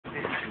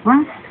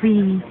once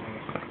we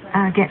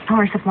get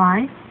power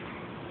supply,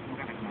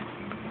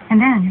 and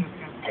then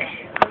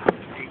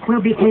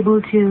we'll be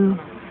able to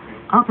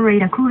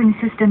operate a cooling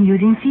system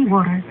using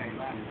seawater.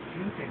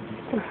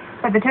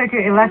 But the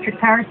Tokyo Electric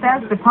Power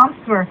says the pumps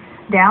were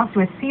doused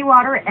with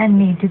seawater and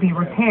need to be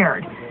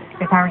repaired.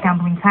 The power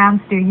company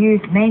plans to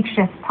use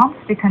makeshift pumps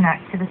to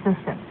connect to the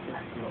system.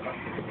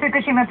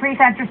 Fukushima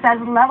Prefecture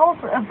says levels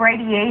of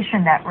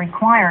radiation that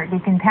require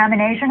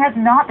decontamination have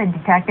not been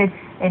detected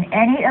in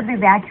any of the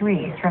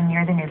evacuees from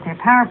near the nuclear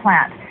power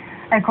plant.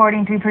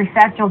 According to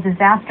prefectural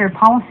disaster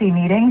policy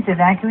meetings,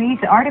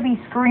 evacuees are to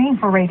be screened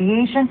for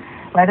radiation,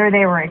 whether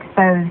they were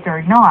exposed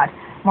or not.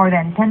 More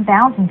than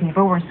 10,000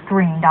 people were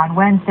screened on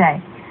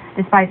Wednesday.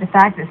 Despite the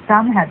fact that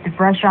some had to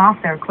brush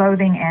off their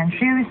clothing and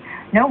shoes,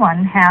 no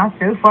one has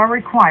so far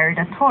required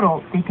a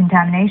total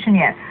decontamination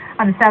yet.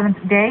 On the seventh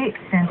day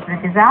since the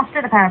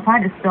disaster, the power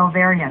plant is still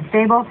very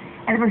unstable,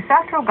 and the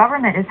prefectural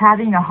government is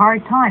having a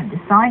hard time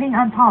deciding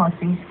on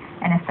policies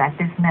and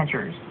effective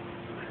measures.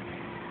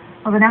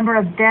 Well, the number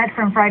of dead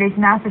from Friday's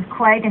massive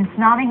quake and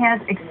tsunami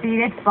has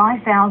exceeded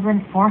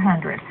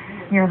 5,400.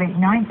 Nearly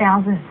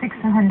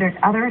 9,600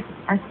 others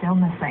are still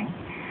missing.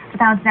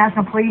 Japan's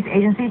National Police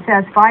Agency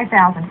says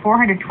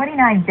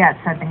 5,429 deaths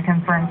have been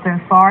confirmed so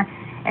far,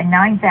 and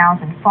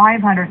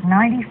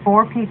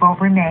 9,594 people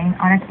remain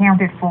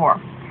unaccounted for.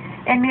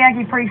 In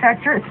Miyagi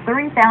Prefecture,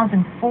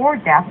 3,004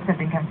 deaths have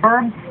been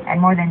confirmed,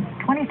 and more than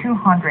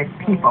 2,200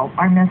 people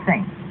are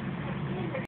missing.